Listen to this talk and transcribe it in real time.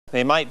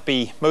They might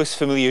be most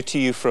familiar to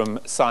you from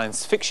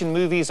science fiction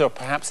movies or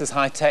perhaps as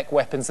high-tech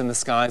weapons in the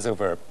skies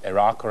over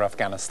Iraq or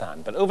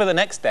Afghanistan. But over the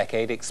next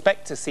decade,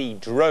 expect to see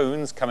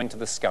drones coming to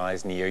the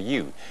skies near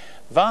you.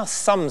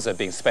 Vast sums are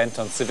being spent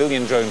on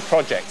civilian drone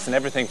projects and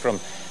everything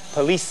from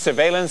police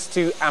surveillance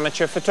to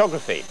amateur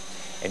photography.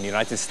 In the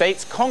United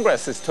States,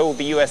 Congress has told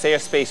the US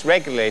airspace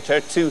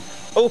regulator to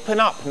open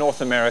up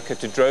North America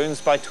to drones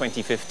by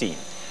 2015.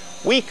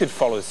 We could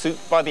follow suit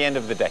by the end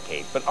of the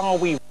decade, but are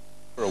we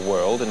for a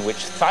world in which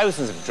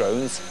thousands of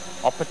drones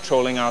are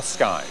patrolling our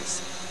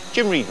skies?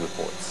 Jim Reid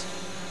reports.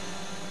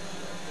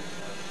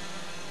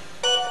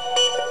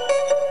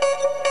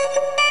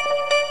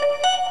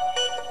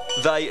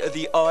 They are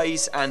the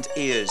eyes and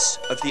ears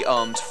of the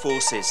armed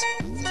forces.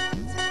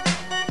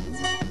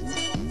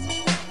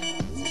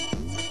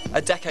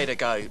 A decade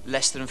ago,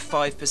 less than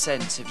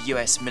 5% of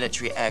US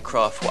military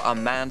aircraft were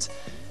unmanned.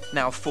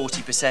 Now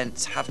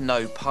 40% have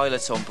no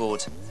pilot on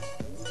board.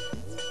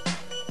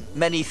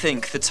 Many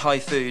think the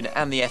Typhoon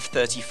and the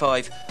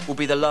F-35 will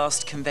be the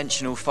last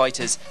conventional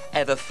fighters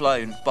ever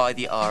flown by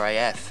the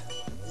RAF.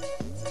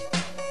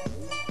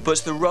 But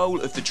the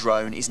role of the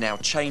drone is now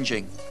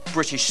changing.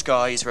 British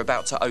skies are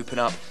about to open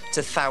up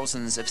to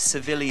thousands of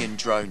civilian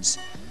drones.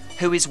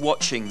 Who is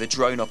watching the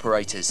drone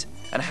operators,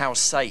 and how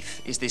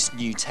safe is this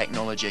new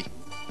technology?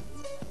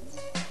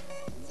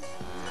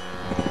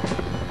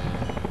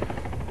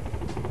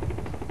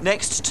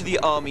 Next to the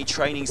Army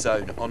training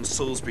zone on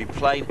Salisbury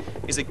Plain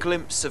is a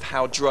glimpse of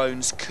how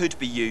drones could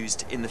be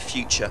used in the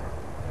future.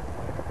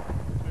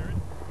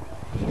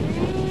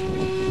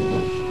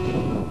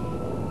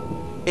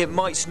 It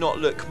might not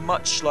look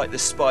much like the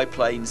spy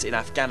planes in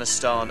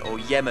Afghanistan or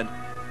Yemen,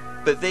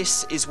 but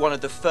this is one of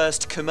the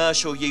first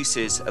commercial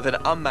uses of an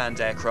unmanned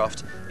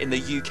aircraft in the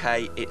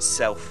UK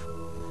itself.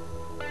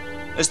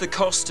 As the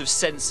cost of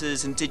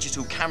sensors and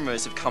digital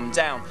cameras have come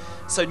down,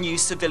 so new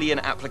civilian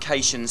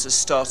applications are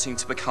starting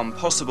to become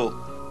possible.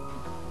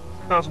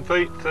 1,000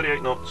 feet,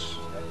 38 knots,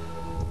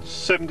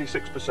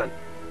 76%.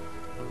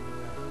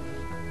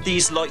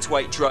 These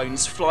lightweight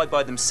drones fly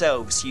by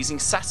themselves using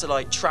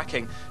satellite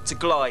tracking to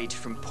glide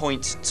from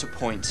point to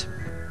point.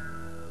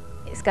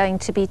 It's going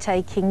to be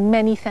taking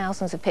many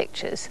thousands of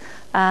pictures,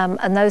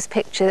 and those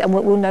pictures, and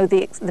we'll know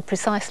the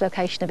precise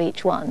location of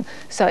each one,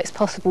 so it's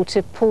possible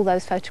to pull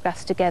those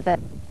photographs together.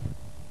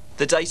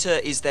 The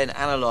data is then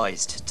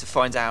analysed to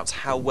find out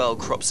how well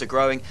crops are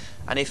growing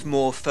and if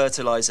more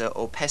fertiliser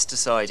or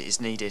pesticide is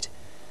needed.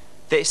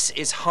 This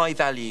is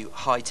high-value,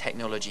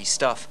 high-technology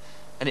stuff,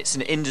 and it's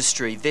an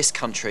industry this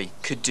country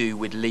could do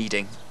with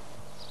leading.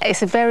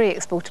 It's a very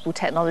exportable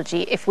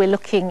technology. If we're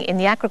looking in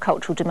the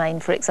agricultural domain,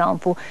 for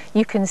example,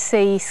 you can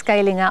see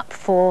scaling up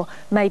for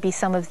maybe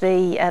some of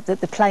the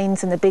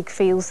plains and the big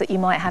fields that you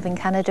might have in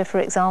Canada,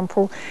 for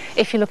example.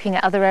 If you're looking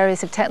at other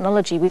areas of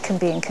technology, we can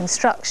be in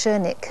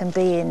construction, it can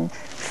be in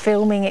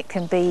filming, it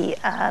can be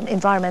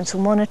environmental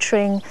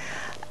monitoring.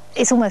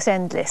 It's almost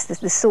endless,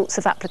 the sorts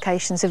of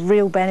applications of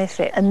real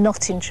benefit and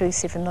not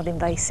intrusive and not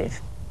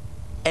invasive.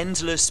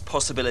 Endless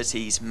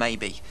possibilities,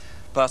 maybe.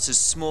 But as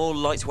small,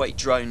 lightweight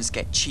drones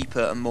get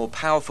cheaper and more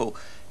powerful,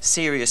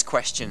 serious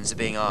questions are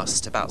being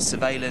asked about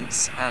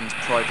surveillance and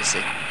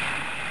privacy.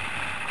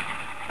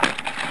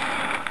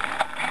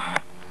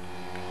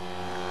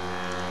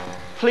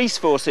 Police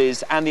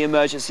forces and the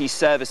emergency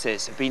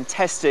services have been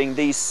testing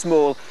these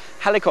small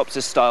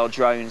helicopter-style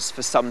drones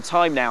for some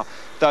time now,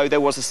 though there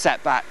was a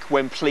setback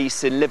when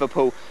police in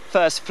Liverpool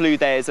first flew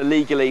theirs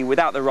illegally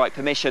without the right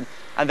permission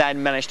and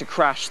then managed to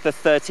crash the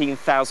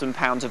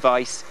 £13,000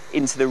 device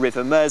into the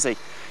River Mersey.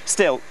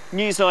 Still,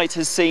 Newsnight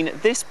has seen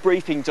this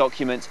briefing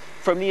document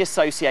from the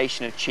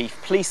Association of Chief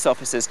Police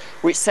Officers,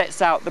 which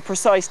sets out the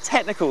precise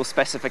technical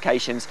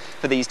specifications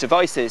for these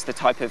devices, the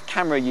type of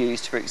camera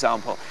used, for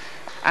example.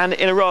 And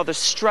in a rather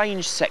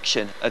strange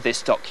section of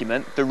this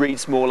document that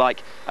reads more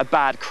like a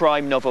bad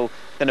crime novel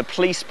than a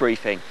police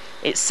briefing,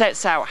 it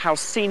sets out how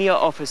senior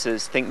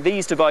officers think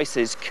these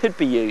devices could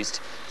be used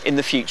in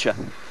the future.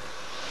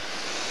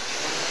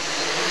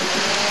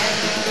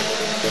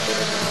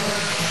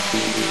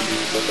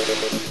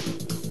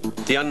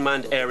 The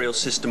unmanned aerial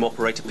system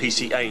operator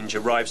PC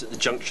Ainge arrives at the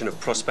junction of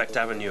Prospect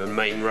Avenue and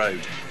Main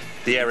Road.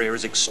 The area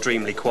is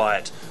extremely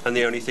quiet, and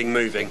the only thing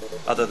moving,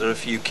 other than a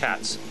few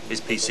cats,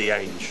 is PC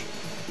Ainge.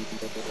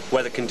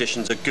 Weather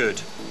conditions are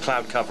good,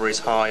 cloud cover is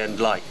high and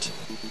light.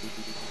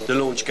 The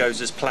launch goes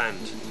as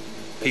planned.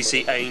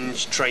 PC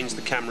Ainge trains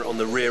the camera on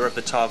the rear of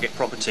the target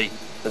property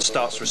and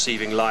starts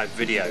receiving live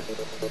video.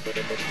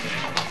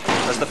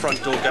 As the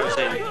front door goes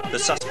in, the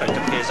suspect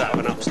appears out of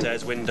an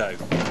upstairs window.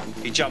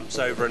 He jumps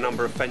over a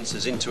number of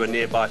fences into a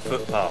nearby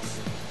footpath.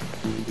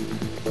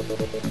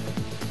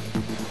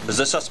 As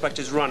the suspect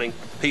is running,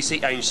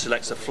 PC Ainge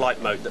selects a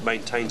flight mode that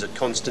maintains a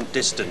constant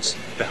distance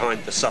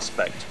behind the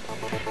suspect.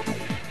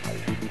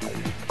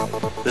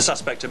 The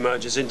suspect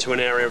emerges into an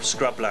area of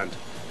scrubland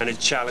and is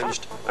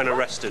challenged and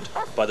arrested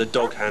by the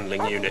dog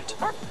handling unit.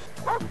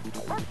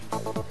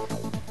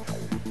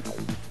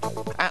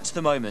 At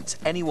the moment,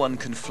 anyone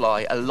can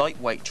fly a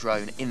lightweight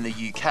drone in the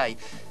UK,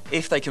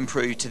 if they can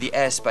prove to the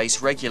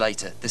airspace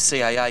regulator, the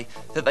CAA,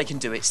 that they can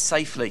do it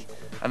safely.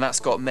 And that's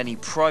got many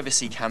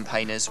privacy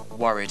campaigners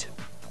worried.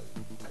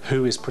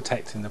 Who is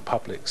protecting the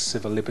public's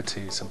civil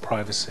liberties and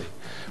privacy?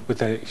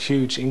 With a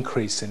huge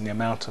increase in the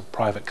amount of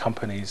private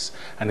companies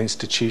and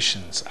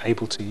institutions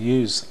able to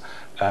use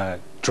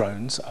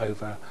drones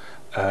over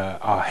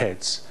our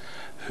heads,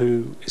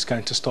 who is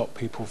going to stop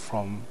people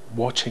from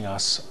watching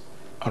us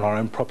on our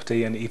own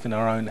property and even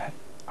our own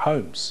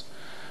homes?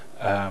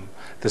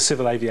 The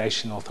Civil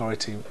Aviation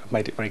Authority have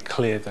made it very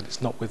clear that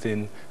it's not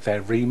within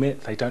their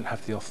remit. They don't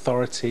have the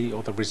authority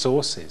or the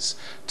resources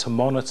to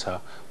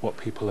monitor what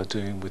people are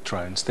doing with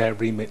drones. Their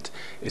remit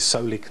is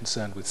solely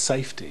concerned with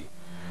safety.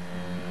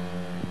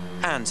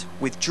 And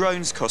with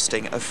drones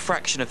costing a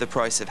fraction of the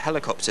price of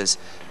helicopters,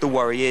 the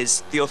worry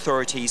is the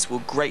authorities will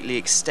greatly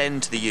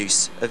extend the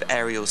use of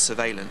aerial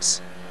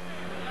surveillance.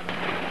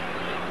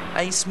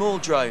 A small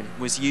drone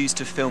was used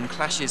to film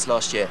clashes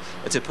last year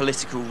at a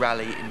political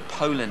rally in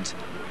Poland.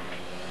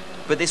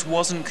 But this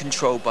wasn't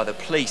controlled by the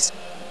police.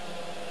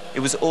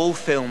 It was all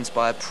filmed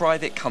by a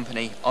private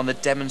company on the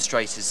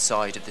demonstrators'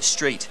 side of the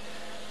street.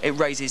 It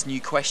raises new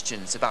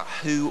questions about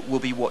who will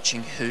be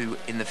watching who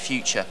in the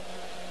future.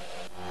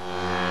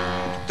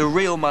 The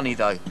real money,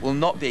 though, will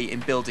not be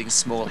in building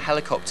small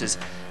helicopters,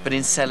 but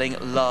in selling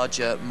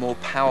larger, more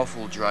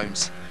powerful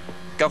drones.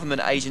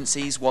 Government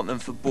agencies want them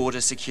for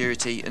border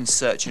security and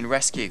search and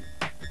rescue.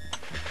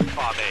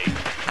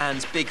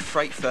 And big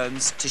freight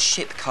firms to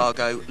ship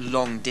cargo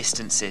long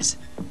distances.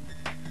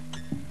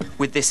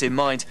 With this in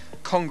mind,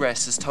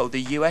 Congress has told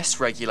the US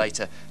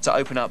regulator to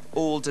open up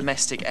all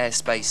domestic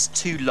airspace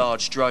to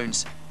large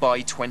drones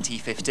by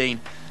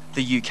 2015.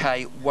 The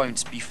UK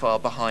won't be far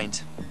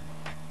behind.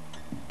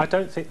 I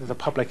don't think that the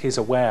public is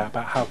aware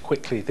about how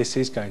quickly this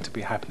is going to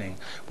be happening.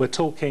 We're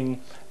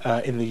talking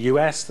in the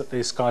US that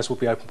the skies will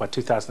be open by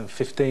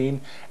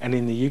 2015, and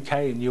in the UK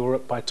and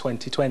Europe by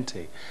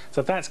 2020.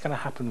 So that's going to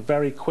happen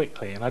very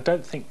quickly, and I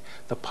don't think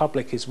the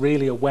public is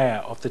really aware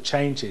of the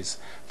changes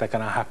that are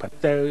going to happen.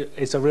 There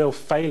is a real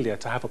failure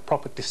to have a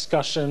proper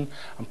discussion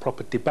and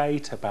proper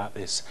debate about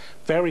this.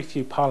 Very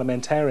few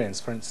parliamentarians,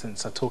 for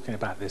instance, are talking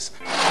about this.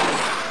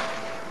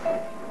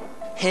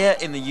 Here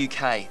in the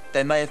UK,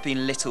 there may have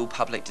been little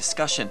public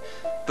discussion,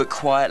 but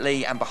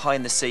quietly and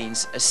behind the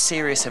scenes, a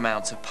serious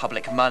amount of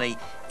public money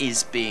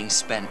is being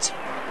spent.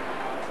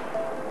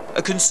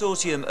 A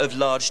consortium of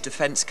large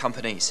defence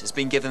companies has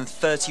been given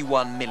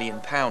 £31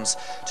 million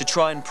to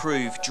try and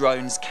prove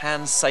drones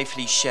can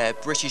safely share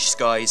British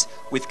skies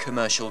with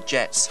commercial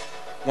jets,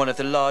 one of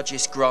the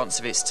largest grants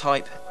of its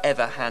type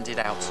ever handed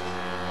out.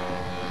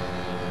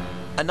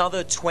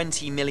 Another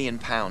 £20 million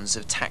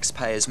of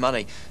taxpayers'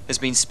 money has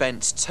been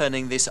spent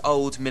turning this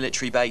old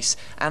military base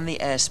and the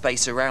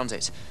airspace around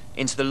it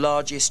into the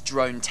largest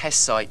drone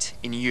test site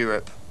in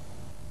Europe.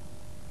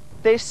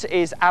 This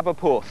is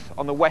Aberporth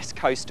on the west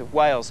coast of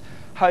Wales,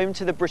 home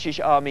to the British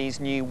Army's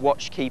new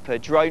Watchkeeper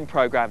drone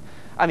programme,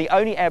 and the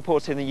only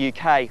airport in the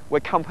UK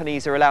where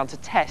companies are allowed to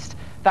test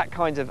that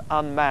kind of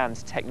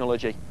unmanned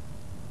technology.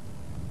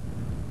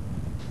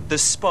 The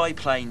spy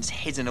planes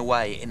hidden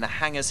away in the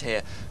hangars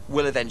here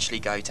will eventually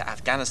go to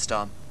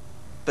Afghanistan.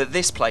 But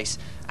this place,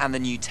 and the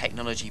new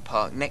technology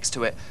park next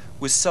to it,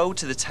 was sold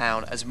to the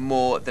town as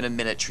more than a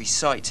military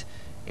site.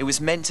 It was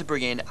meant to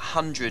bring in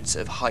hundreds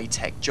of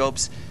high-tech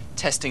jobs,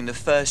 testing the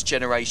first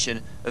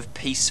generation of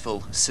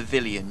peaceful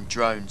civilian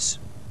drones.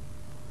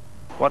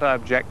 What I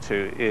object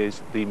to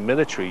is the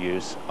military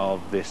use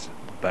of this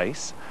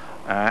base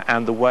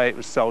and the way it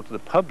was sold to the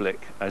public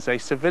as a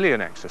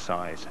civilian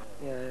exercise.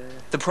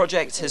 The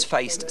project has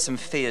faced some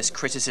fierce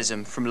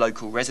criticism from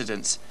local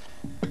residents.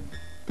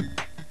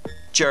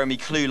 Jeremy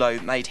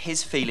Clulow made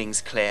his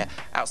feelings clear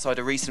outside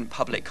a recent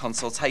public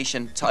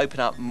consultation to open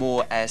up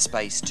more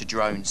airspace to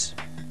drones.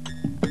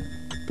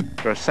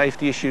 There are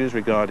safety issues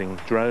regarding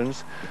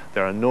drones,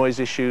 there are noise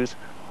issues,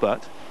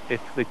 but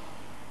if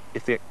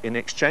in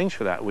exchange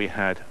for that we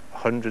had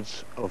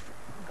hundreds of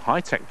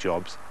high-tech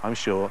jobs, I'm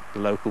sure the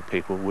local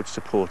people would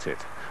support it,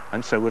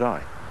 and so would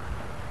I.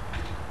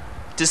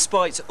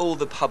 Despite all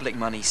the public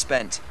money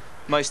spent,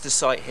 most of the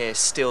site here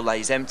still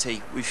lays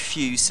empty with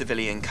few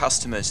civilian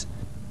customers.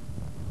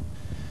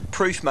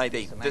 Proof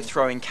maybe that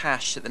throwing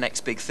cash at the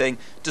next big thing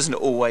doesn't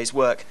always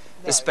work,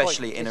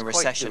 especially in a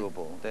recession.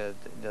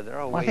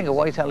 I think a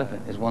white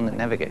elephant is one that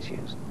never gets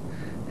used.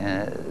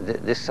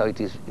 This site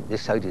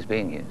is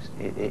being used.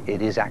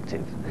 It is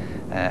active,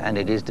 and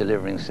it is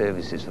delivering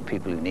services for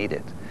people who need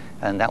it,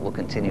 and that will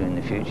continue in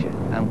the future.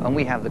 And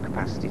we have the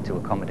capacity to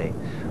accommodate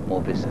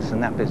more business,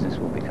 and that business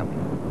will be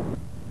coming.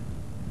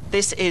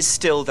 This is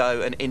still,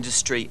 though, an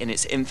industry in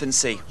its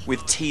infancy,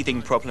 with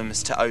teething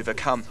problems to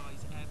overcome.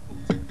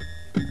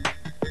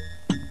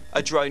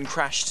 A drone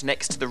crashed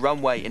next to the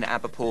runway in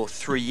Aberporth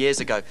 3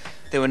 years ago.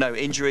 There were no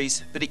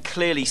injuries, but it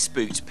clearly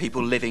spooked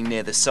people living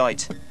near the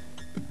site.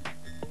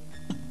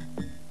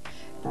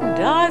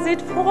 Does it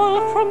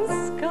fall from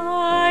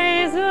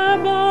skies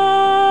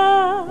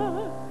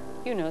above?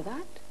 You know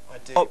that?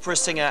 Opera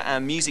singer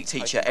and music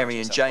teacher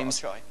Arian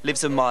James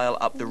lives a mile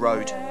up the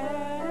road.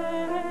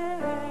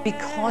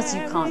 because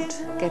you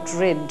can't get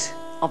rid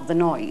of the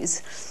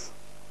noise,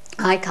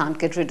 I can't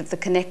get rid of the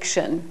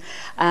connection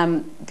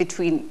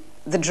between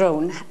the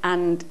drone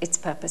and its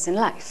purpose in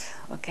life.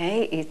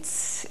 Okay,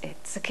 it's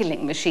a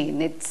killing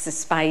machine. It's a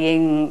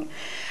spying.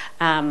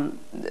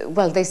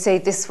 Well, they say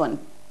this one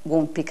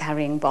won't be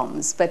carrying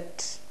bombs,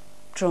 but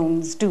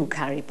drones do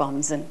carry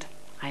bombs, and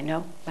I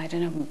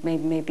don't know,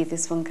 maybe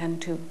this one can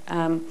too.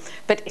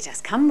 But it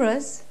has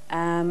cameras,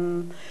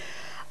 and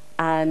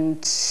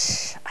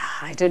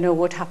I don't know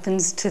what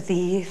happens to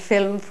the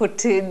film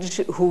footage,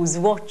 who's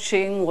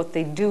watching, what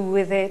they do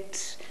with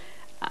it.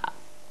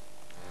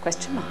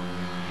 Question mark.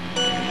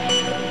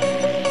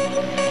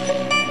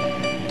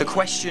 The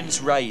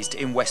questions raised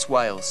in West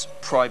Wales,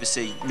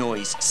 privacy,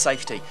 noise,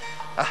 safety,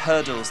 are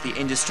hurdles the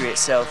industry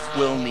itself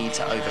will need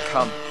to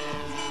overcome.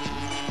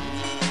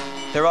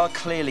 There are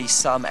clearly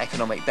some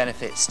economic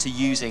benefits to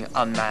using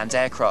unmanned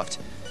aircraft,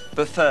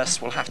 but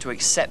first we'll have to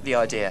accept the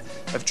idea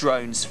of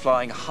drones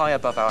flying high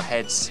above our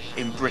heads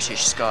in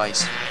British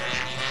skies.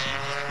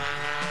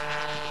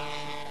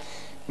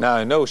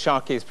 Now, Noel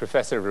Sharkey is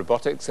Professor of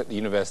Robotics at the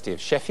University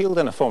of Sheffield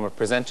and a former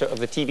presenter of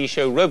the TV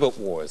show Robot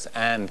Wars.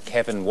 And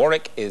Kevin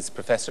Warwick is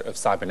Professor of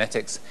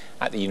Cybernetics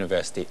at the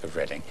University of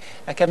Reading.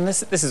 Kevin,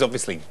 this is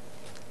obviously,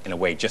 in a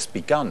way, just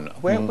begun.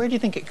 Where do you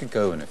think it could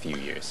go in a few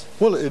years?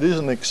 Well, it is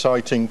an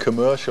exciting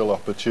commercial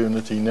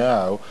opportunity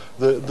now.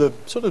 The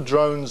sort of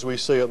drones we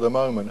see at the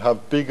moment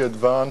have big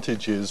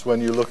advantages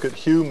when you look at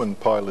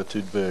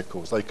human-piloted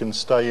vehicles. They can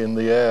stay in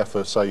the air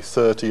for, say,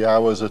 30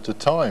 hours at a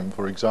time,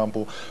 for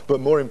example, but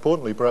more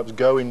importantly, perhaps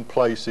go in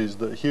places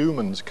that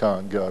humans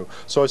can't go.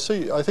 So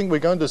I think we're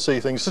going to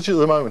see things, such as at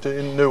the moment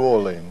in New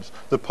Orleans.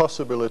 The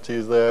possibility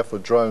is there for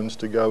drones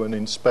to go and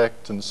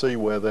inspect and see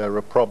where there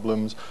are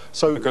problems.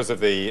 So because of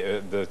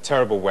the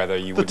terrible weather,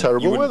 you wouldn't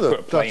put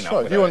a plane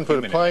up. You wouldn't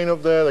put a plane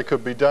up there. They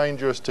could be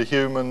dangerous to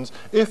humans.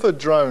 If a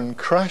drone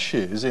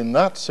crashes in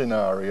that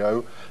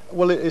scenario,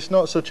 well, it's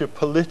not such a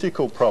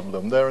political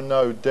problem. There are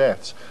no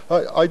deaths.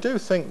 I do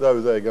think,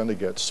 though, they're going to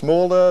get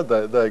smaller.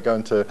 They're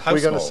going to. How we're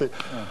small? Going to see.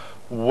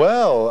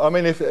 Well, I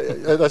mean,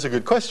 that's a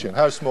good question.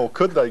 How small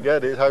could they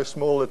get it? How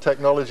small the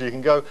technology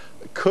can go?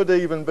 Could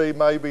even be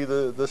maybe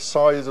the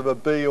size of a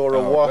bee or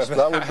a wasp.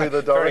 That would be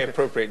the direction. Very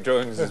appropriate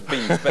drones as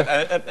bees.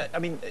 But I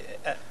mean,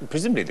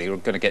 presumably they're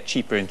going to get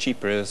cheaper and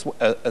cheaper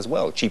as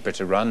well. Cheaper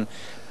to run.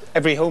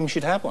 Every home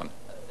should have one.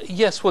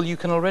 Yes, well, you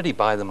can already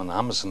buy them on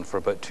Amazon for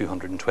about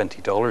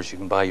 $220. You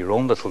can buy your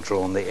own little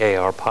drone, the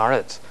AR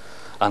Parrot,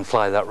 and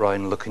fly that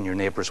round, look in your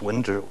neighbour's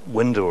window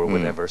or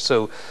whatever.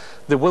 So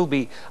there will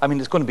be, I mean,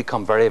 it's going to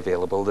become very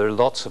available. There are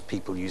lots of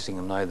people using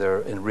them now.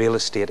 They're in real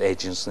estate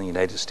agents in the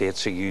United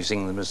States are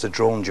using them. There's a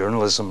drone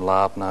journalism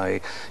lab now,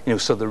 you know,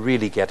 so they're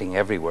really getting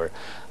everywhere.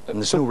 And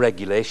there's no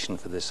regulation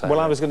for this. Well,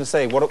 I was going to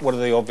say, what are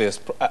the obvious?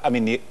 I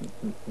mean,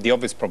 the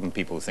obvious problem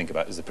people think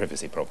about is the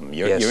privacy problem.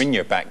 You're in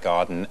your back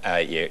garden,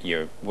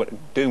 you're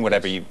doing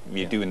whatever you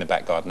do in the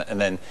back garden,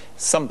 and then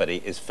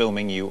somebody is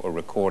filming you or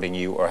recording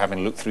you or having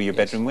a look through your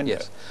bedroom window.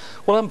 Yes.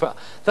 Well,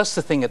 that's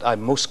the thing that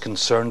I'm most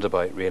concerned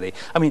about, really.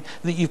 I mean,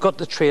 you've got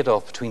the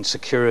trade-off between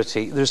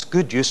security. There's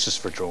good uses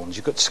for drones.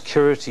 You've got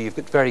security, you've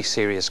got very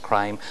serious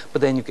crime,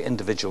 but then you've got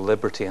individual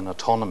liberty and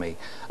autonomy,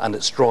 and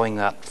it's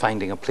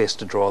finding a place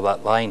to draw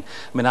that line.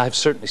 I mean, I've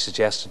certainly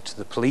suggested to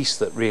the police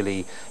that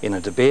really, in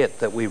a debate,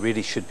 that we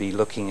really should be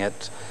looking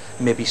at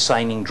maybe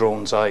signing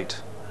drones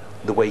out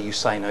the way you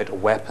sign out a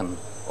weapon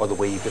or the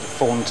way you get a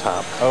phone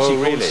tap. Oh, so you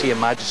really? go and see a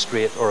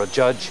magistrate or a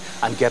judge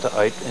and get it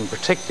out in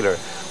particular.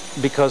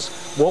 Because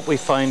what we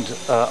found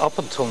up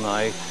until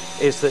now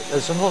is that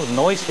there's a lot of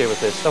noise here with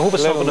this. I hope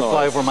it's not going to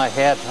fly over my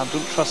head. I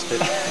don't trust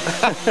it.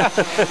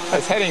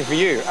 It's heading for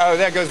you. Oh,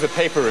 there goes the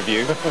paper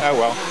review. Oh,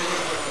 well.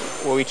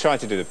 Well, we tried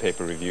to do the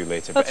paper review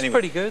later. That's but anyway,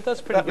 pretty good. That's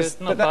pretty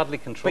good. Not badly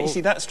controlled. But you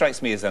see, that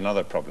strikes me as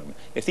another problem.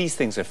 If these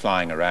things are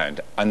flying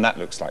around, and that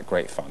looks like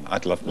great fun,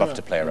 I'd love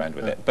to play around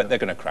with it, but they're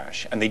going to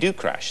crash. And they do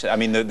crash. I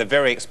mean, the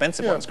very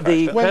expensive ones crash.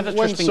 The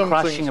Predator's been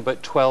crashing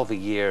about 12 a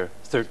year,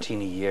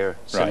 13 a year.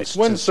 Right.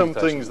 When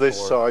something's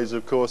this size,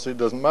 of course, it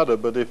doesn't matter.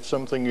 But if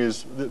something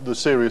is the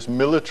serious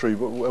military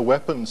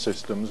weapon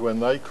systems,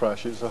 when they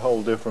crash, it's a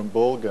whole different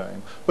ball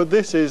game. But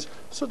this is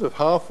sort of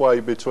halfway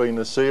between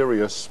a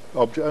serious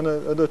object and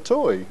a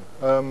toy.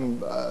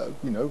 You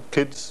know,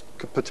 kids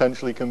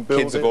potentially can build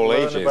kids of all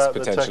ages,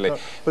 potentially.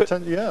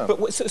 Yeah.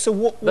 But so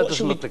what that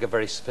doesn't look like a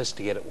very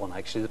sophisticated one,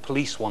 actually. The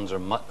police ones are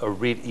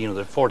really, you know,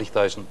 they're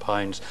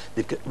 £40,000.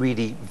 They've got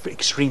really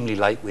extremely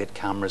lightweight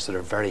cameras that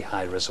are very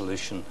high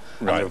resolution,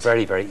 and they're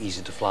very, very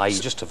easy to fly. You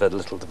just have a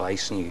little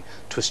device and you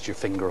twist your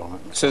finger on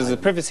it. So there's a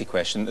privacy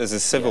question, there's a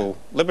civil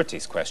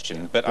liberties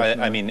question, but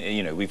I mean,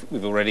 you know,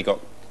 we've already got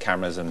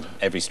cameras in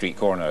every street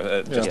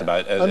corner, just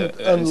about.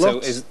 And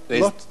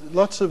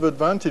lots of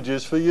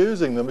advantages for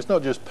using them. It's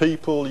not just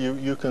people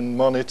you can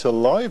monitor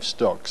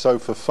livestock. So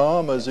for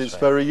farmers, it's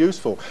very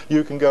useful.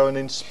 You can go and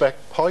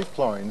inspect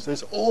pipelines.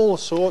 There's all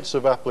sorts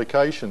of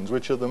applications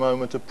which at the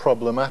moment are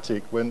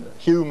problematic when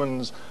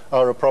humans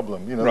are a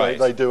problem. You know,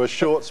 they do a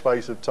short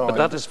space of time.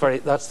 But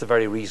that's the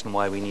very reason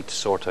why we need to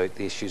sort out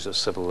the issues of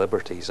civil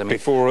liberties. I mean,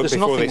 there's before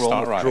nothing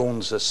wrong with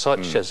drones as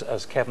such,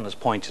 as Kevin has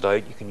pointed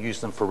out. You can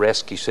use them for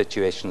rescue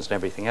situations and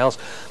everything else,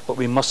 but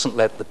we mustn't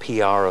let the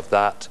PR of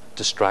that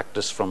distract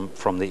us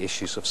from the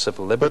issues of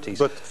civil liberties.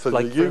 But for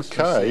the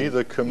UK,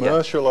 the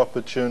commercial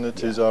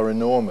opportunities are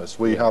enormous.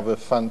 We have a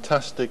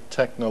fantastic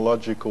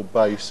technological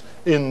base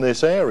in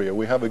this area.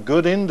 We have a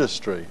good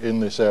industry in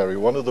this area,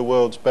 one of the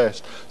world's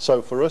best.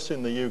 So for us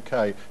in the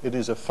UK, it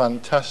is a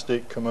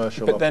fantastic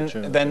commercial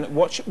opportunity. Then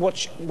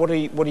what are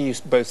you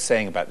both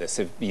saying about this?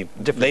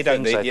 You've laid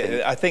out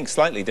I think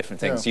slightly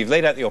different things. You've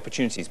laid out the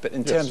opportunities, but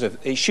in terms of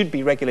it should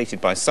be regulated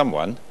by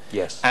someone.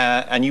 Yes.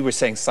 And you were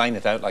saying sign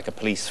it out like a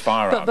police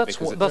firearm.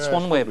 That's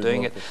one way of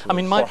doing it. I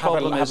mean, my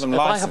problem is if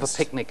I have a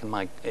picnic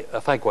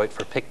if I go out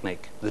for a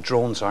picnic, the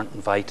drones aren't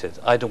invited.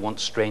 I don't want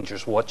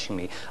strangers watching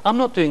me. I'm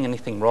not doing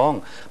anything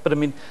wrong, but I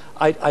mean,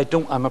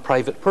 I'm a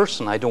private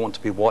person. I don't want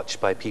to be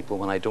watched by people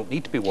when I don't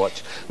need to be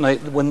watched. Now,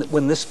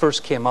 when this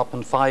first came up,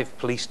 and 5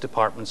 police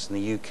departments in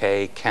the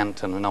UK,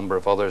 Kent and a number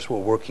of others were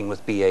working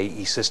with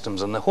BAE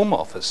Systems and the Home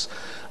Office,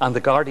 and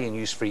the Guardian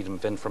used freedom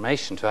of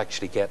information to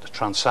actually get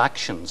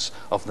transactions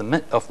of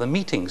the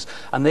meetings,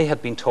 and they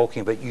had been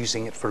talking about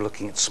using it for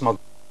looking at smuggling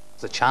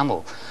the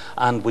channel.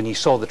 And when you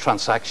saw the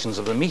transactions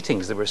of the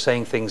meetings, they were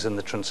saying things in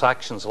the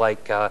transactions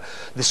like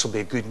this will be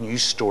a good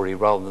news story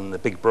rather than the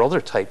Big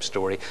Brother type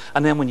story.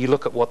 And then when you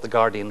look at what the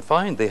Guardian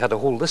found, they had a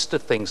whole list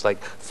of things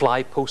like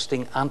fly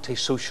posting,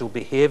 antisocial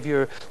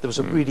behaviour. There was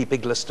a really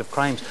big list of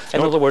crimes. In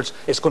other words,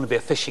 it's going to be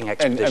a fishing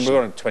expedition. And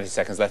we're on 20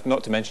 seconds left.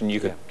 Not to mention you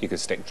could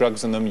stick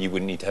drugs in them. You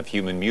wouldn't need to have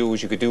human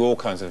mules. You could do all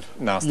kinds of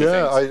nasty things.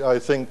 Yeah, I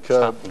think,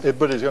 but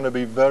it's going to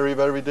be very,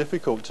 very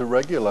difficult to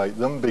regulate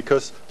them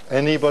because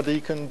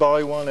anybody can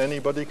buy one,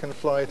 anybody can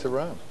fly it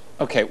around.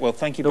 Okay, well,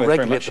 thank you both very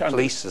much. Regulate the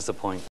police is the point.